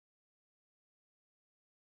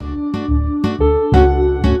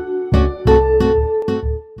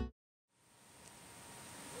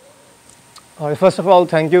First of all,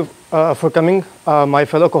 thank you for coming, my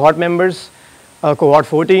fellow cohort members, cohort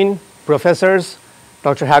 14, professors,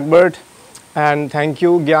 Dr. Hagbert, and thank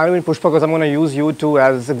you, Gyanu and Pushpa, because I'm going to use you two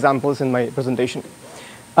as examples in my presentation.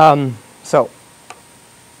 So,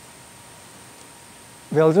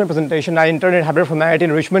 the ultimate presentation, I interned at Habitat for Humanity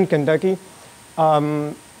in Richmond, Kentucky,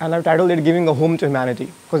 and I've titled it Giving a Home to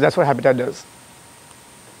Humanity, because that's what Habitat does.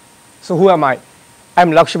 So who am I?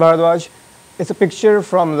 I'm Lakshya. It's a picture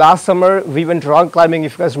from last summer. We went rock climbing,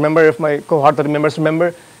 if you guys remember, if my cohort members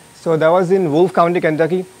remember. So that was in Wolfe County,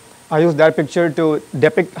 Kentucky. I used that picture to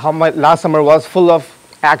depict how my last summer was, full of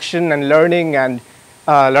action and learning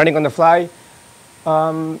learning on the fly.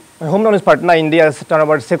 My hometown is Patna, India. It's a town of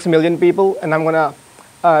about 6 million people, and I'm going to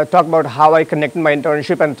talk about how I connected my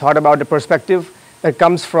internship and thought about the perspective that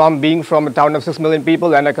comes from being from a town of 6 million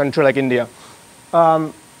people and a country like India.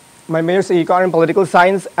 My major is econ and political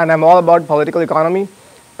science, and I'm all about political economy.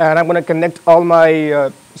 And I'm going to connect all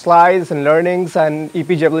my slides and learnings and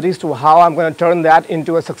EPG abilities to how I'm going to turn that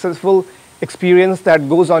into a successful experience that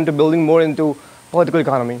goes on to building more into political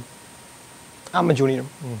economy. I'm a junior.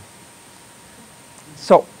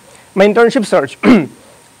 So, my internship search.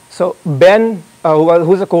 So, Ben,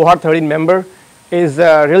 who's a cohort 13 member, is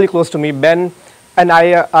really close to me. Ben and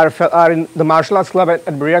I are in the martial arts club at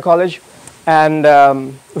Berea College. And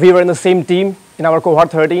we were in the same team in our cohort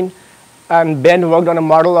 13. And Ben worked on a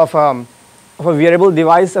model of a wearable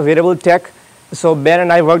device, a wearable tech. So Ben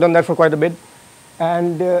and I worked on that for quite a bit.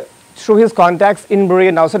 And through his contacts in Berea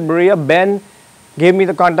and outside Berea, Ben gave me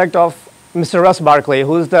the contact of Mr. Russ Barclay,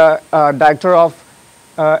 who is the director of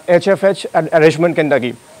HFH at Richmond,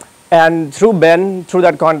 Kentucky. And through Ben, through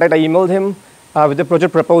that contact, I emailed him with the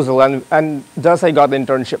project proposal, and thus I got the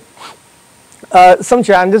internship. Some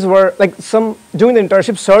challenges were, during the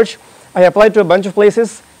internship search, I applied to a bunch of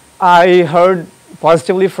places. I heard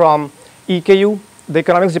positively from EKU, the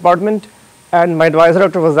economics department, and my advisor,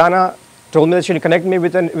 Dr. Vazana, told me that she would connect me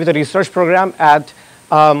with a research program at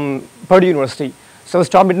Purdue University. So I was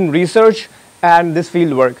torn between research and this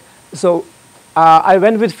field work. So I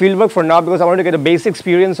went with field work for now because I wanted to get a basic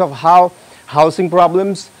experience of how housing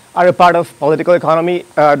problems are a part of political economy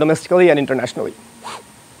domestically and internationally.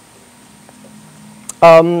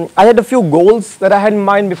 I had a few goals that I had in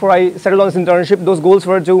mind before I settled on this internship. Those goals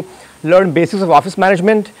were to learn basics of office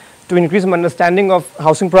management, to increase my understanding of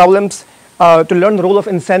housing problems, to learn the role of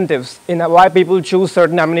incentives in why people choose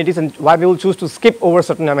certain amenities and why people choose to skip over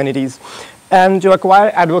certain amenities, and to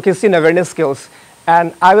acquire advocacy and awareness skills.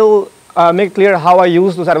 And I will make clear how I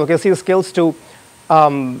use those advocacy skills to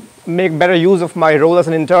make better use of my role as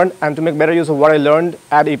an intern and to make better use of what I learned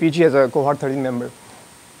at APG as a cohort 13 member.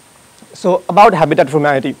 So about Habitat for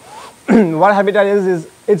Humanity, what Habitat is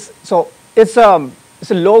it's a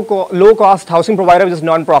low-cost housing provider which is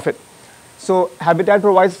non-profit. So Habitat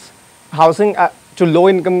provides housing to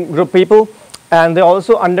low-income group people, and they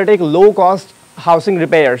also undertake low-cost housing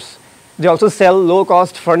repairs. They also sell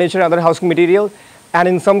low-cost furniture and other housing material, and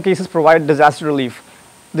in some cases provide disaster relief.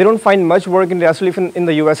 They don't find much work in disaster relief in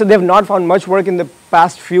the US. So they have not found much work in the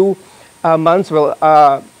past few months,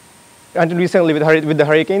 until recently with the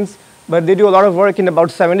hurricanes. But they do a lot of work in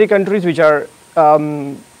about 70 countries which are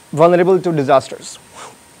vulnerable to disasters.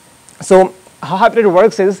 So how Habitat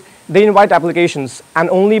works is they invite applications, and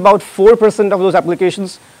only about 4% of those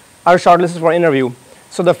applications are shortlisted for interview.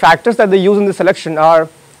 So the factors that they use in the selection are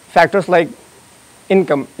factors like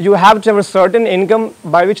income. You have to have a certain income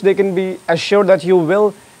by which they can be assured that you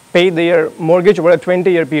will pay their mortgage over a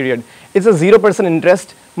 20-year period. It's a 0%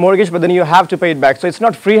 interest mortgage, but then you have to pay it back. So it's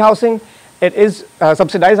not free housing. It is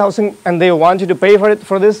subsidized housing, and they want you to pay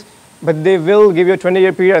for this, but they will give you a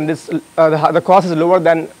 20-year period, and the cost is lower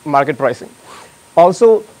than market pricing.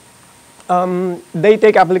 Also, they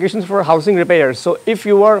take applications for housing repairs. So if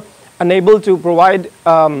you are unable to provide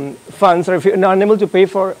funds, or if you're unable to pay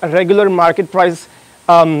for a regular market price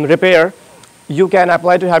repair, you can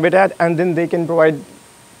apply to Habitat, and then they can provide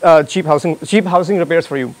cheap housing repairs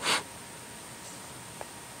for you.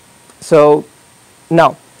 So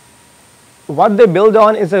now, what they build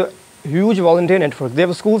on is a huge volunteer network. They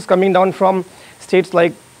have schools coming down from states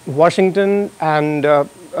like Washington and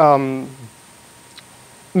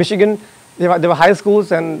Michigan. They have high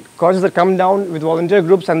schools and colleges that come down with volunteer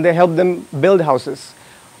groups, and they help them build houses.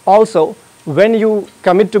 Also, when you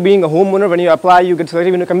commit to being a homeowner, when you apply, you get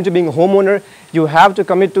selected. When you commit to being a homeowner, you have to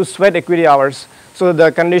commit to sweat equity hours. So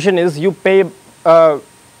the condition is you pay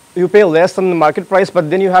less than the market price, but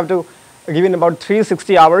then you have to give in about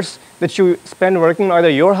 360 hours that you spend working on either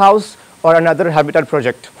your house or another Habitat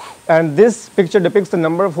project. And this picture depicts the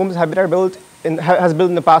number of homes Habitat has built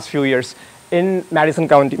in the past few years. in Madison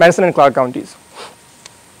County, Madison and Clark counties.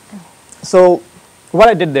 So what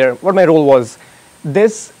I did there, what my role was,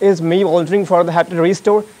 this is me volunteering for the Habitat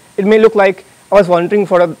Restore. It may look like I was volunteering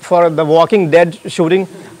for the Walking Dead shooting,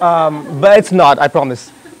 but it's not, I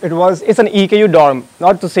promise. It's an EKU dorm.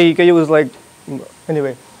 Not to say EKU is like,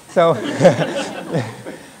 anyway. So,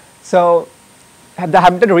 so the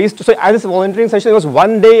Habitat Restore, so at this volunteering session, it was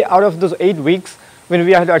one day out of those 8 weeks when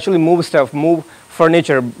we had to actually move stuff, move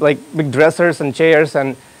furniture, like big dressers and chairs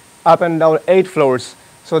and up and down 8 floors.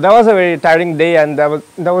 So that was a very tiring day, and that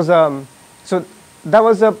was a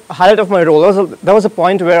highlight of my role. That was a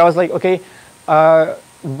point where I was like, okay,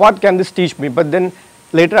 what can this teach me? But then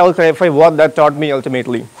later I will clarify what that taught me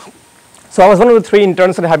ultimately. So I was one of the 3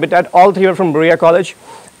 interns at Habitat. All 3 were from Berea College.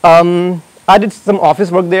 I did some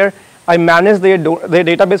office work there. I managed their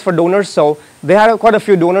database for donors. So they had quite a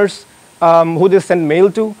few donors who they sent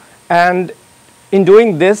mail to. And in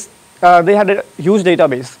doing this, they had a huge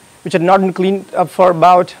database, which had not been cleaned up for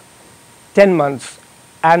about 10 months.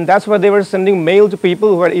 And that's why they were sending mail to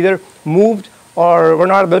people who had either moved or were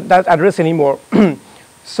not at that address anymore.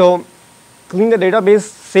 So cleaning the database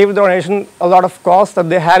saved the organization a lot of costs that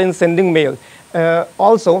they had in sending mail.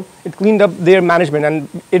 Also, it cleaned up their management, and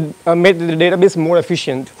it made the database more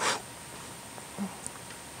efficient.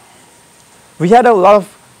 We had a lot of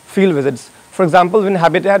field visits. For example, when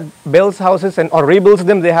Habitat builds houses or rebuilds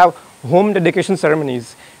them, they have home dedication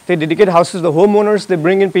ceremonies. They dedicate houses to the homeowners. They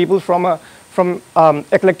bring in people from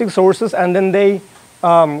eclectic sources, and then they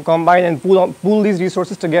combine and pool these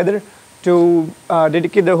resources together to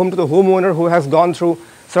dedicate their home to the homeowner who has gone through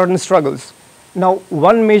certain struggles. Now,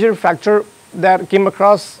 one major factor that I came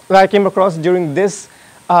across during this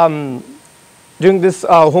homeowner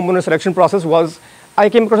selection process was I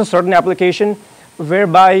came across a certain application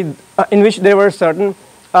whereby in which there were certain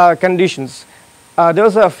conditions. There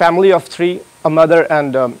was a family of 3, a mother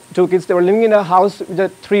and 2 kids. They were living in a house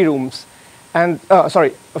with 3 rooms, and a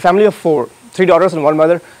family of 4, 3 daughters and 1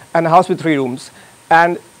 mother, and a house with 3 rooms.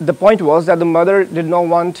 And the point was that the mother did not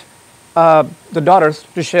want the daughters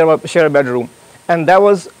to share a bedroom, and that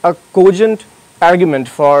was a cogent argument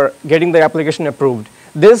for getting the application approved.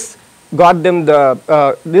 This got them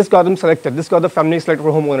selected. This got the family selected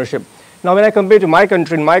for home ownership. Now, when I compare to my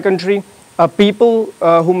country, in my country, people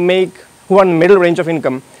who are in the middle range of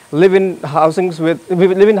income live in houses with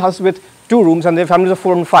 2 rooms, and their families of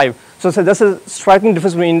 4 and 5. So that's a striking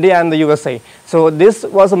difference between India and the USA. So this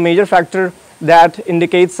was a major factor that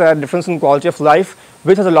indicates a difference in quality of life,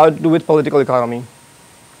 which has a lot to do with political economy.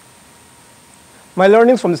 My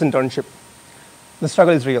learnings from this internship: the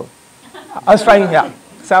struggle is real. I was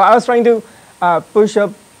trying to push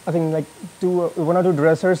up, I think, like 1 or 2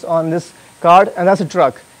 dressers on this cart, and that's a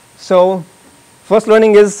truck. So first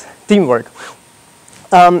learning is teamwork.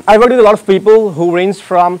 I worked with a lot of people who ranged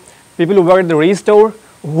from people who worked at the Restore,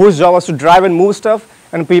 whose job was to drive and move stuff,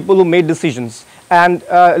 and people who made decisions. And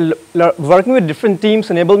working with different teams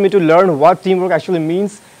enabled me to learn what teamwork actually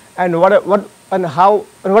means and what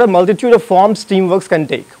a multitude of forms teamwork can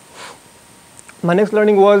take. My next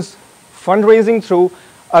learning was fundraising through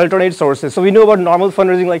alternate sources. So we know about normal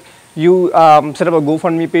fundraising, like you set up a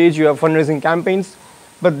GoFundMe page, you have fundraising campaigns.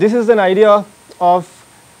 But this is an idea of,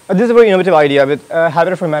 this is a very innovative idea with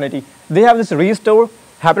Habitat for Humanity. They have this Restore,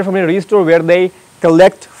 Habitat for Humanity Restore, where they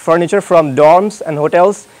collect furniture from dorms and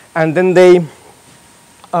hotels, and then they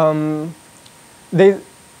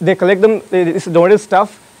collect them. It's donated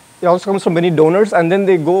stuff. It also comes from many donors, and then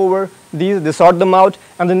they go over these, they sort them out,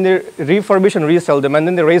 and then they refurbish and resell them, and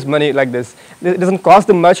then they raise money like this. It doesn't cost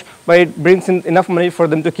them much, but it brings in enough money for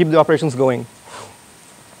them to keep the operations going.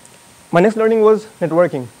 My next learning was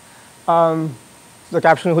networking. The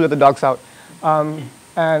caption, "Who let the dogs out?" And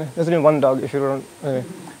there's only 1 dog, if you don't. Anyway.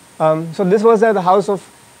 So this was at the house of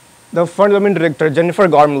the fund development director, Jennifer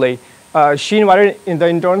Gormley. She invited the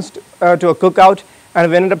interns to a cookout,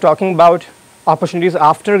 and we ended up talking about opportunities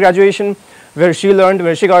after graduation, where she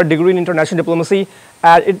got a degree in international diplomacy,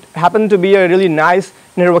 and it happened to be a really nice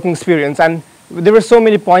networking experience. And there were so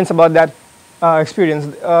many points about that experience.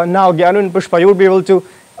 Now, Gyanu and Pushpa, you would be able to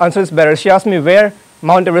answer this better. She asked me where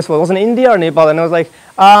Mount Everest was. Was it in India or Nepal? And I was like,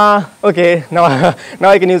 okay, now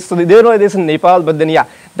I can use. So they don't know this in Nepal, but then yeah,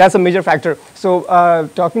 that's a major factor. So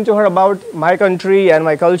talking to her about my country and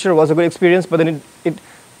my culture was a good experience, but then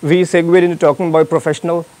we segued into talking about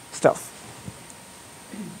professional stuff.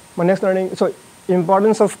 My next learning, so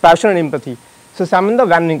importance of passion and empathy. So Samantha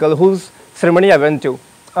Van Winkle, whose ceremony I went to,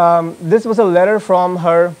 this was a letter from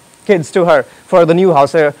her kids to her for the new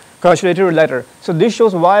house. congratulatory letter. So this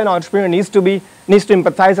shows why an entrepreneur needs to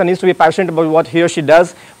empathize and needs to be passionate about what he or she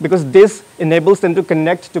does, because this enables them to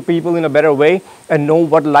connect to people in a better way and know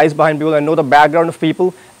what lies behind people and know the background of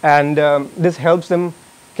people, and this helps them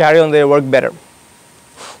carry on their work better.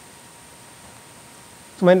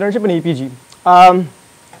 So my internship in EPG,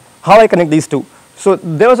 how I connect these two. So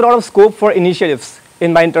there was a lot of scope for initiatives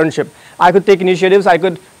in my internship. I could take initiatives, I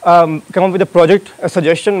could come up with a project, a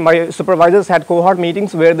suggestion. My supervisors had cohort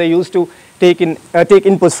meetings where they used to take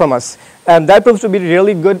inputs from us. And that proves to be a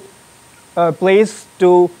really good place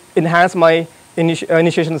to enhance my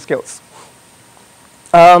initiation skills.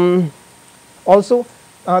 Also,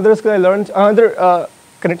 another skill I learned, another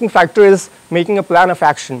connecting factor is making a plan of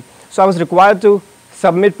action. So I was required to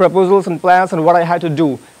submit proposals and plans and what I had to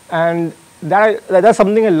do. And that's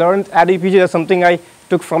something I learned at EPG. That's something I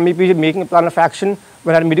took from EPG, making a plan of action.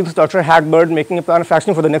 When I had meetings with Dr. Hagbird, making a plan of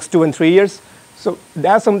action for the next 2 and 3 years. So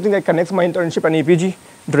that's something that connects my internship and EPG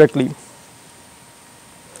directly.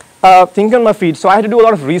 Thinking on my feet. So I had to do a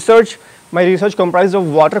lot of research. My research comprised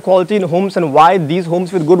of water quality in homes and why these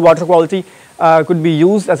homes with good water quality could be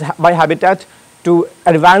used by Habitat to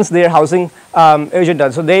advance their housing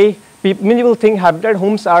agenda. So many people think Habitat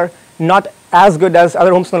homes are not as good as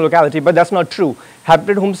other homes in the locality, but that's not true.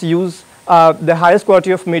 Habitat homes use the highest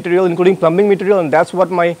quality of material, including plumbing material, and that's what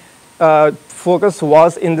my focus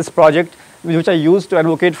was in this project, which I used to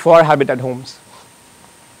advocate for Habitat homes.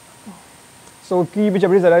 So key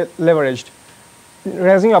opportunities that I leveraged.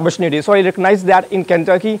 Raising opportunity. So I recognized that in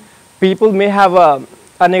Kentucky, people may have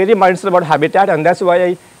a negative mindset about Habitat, and that's why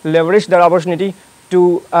I leveraged that opportunity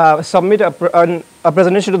to submit a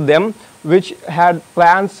presentation to them, which had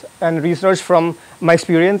plans and research from my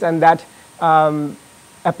experience, and that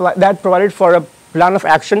provided for a plan of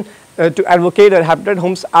action to advocate that Habitat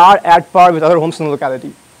homes are at par with other homes in the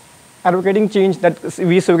locality. Advocating change, that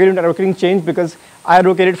we advocated advocating change because I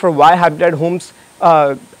advocated for why Habitat homes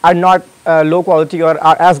are not low quality or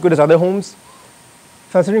are as good as other homes.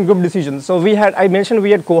 Facilitating group decisions. So I mentioned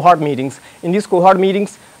we had cohort meetings. In these cohort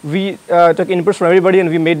meetings, we took inputs from everybody and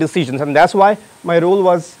we made decisions. And that's why my role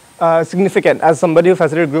was significant as somebody who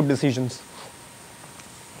facilitated group decisions.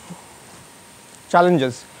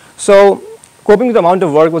 Challenges. So coping with the amount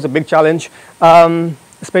of work was a big challenge,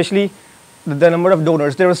 especially the number of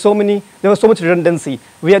donors. There was so much redundancy.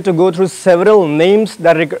 We had to go through several names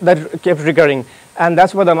that kept recurring. And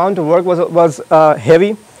that's why the amount of work was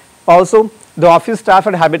heavy. Also, the office staff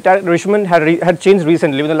at Habitat Richmond had changed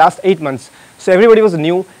recently within the last 8 months. So everybody was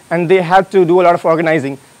new and they had to do a lot of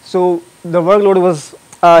organizing. So the workload was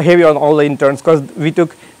heavy on all the interns because we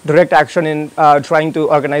took direct action in trying to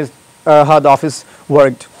organize how the office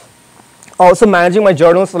worked. Also, managing my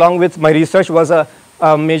journals along with my research was a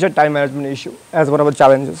major time management issue as one of the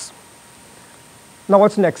challenges. Now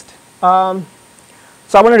what's next? So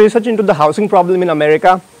I want to research into the housing problem in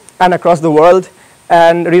America and across the world,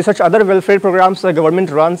 and research other welfare programs the government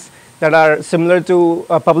runs that are similar to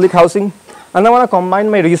public housing. And I want to combine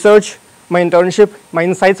my research, my internship, my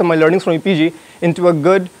insights, and my learnings from EPG into a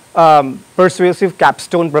good, persuasive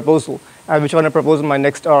capstone proposal, which I want to propose in my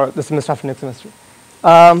next, or the semester after next semester.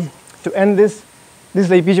 To end this is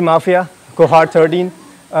the EPG Mafia, cohort 13, in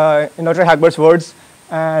Dr. Hagbert's words.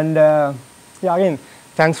 And yeah, again,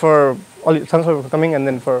 thanks for coming and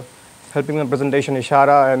then for helping the presentation,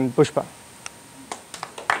 Ishara and Pushpa.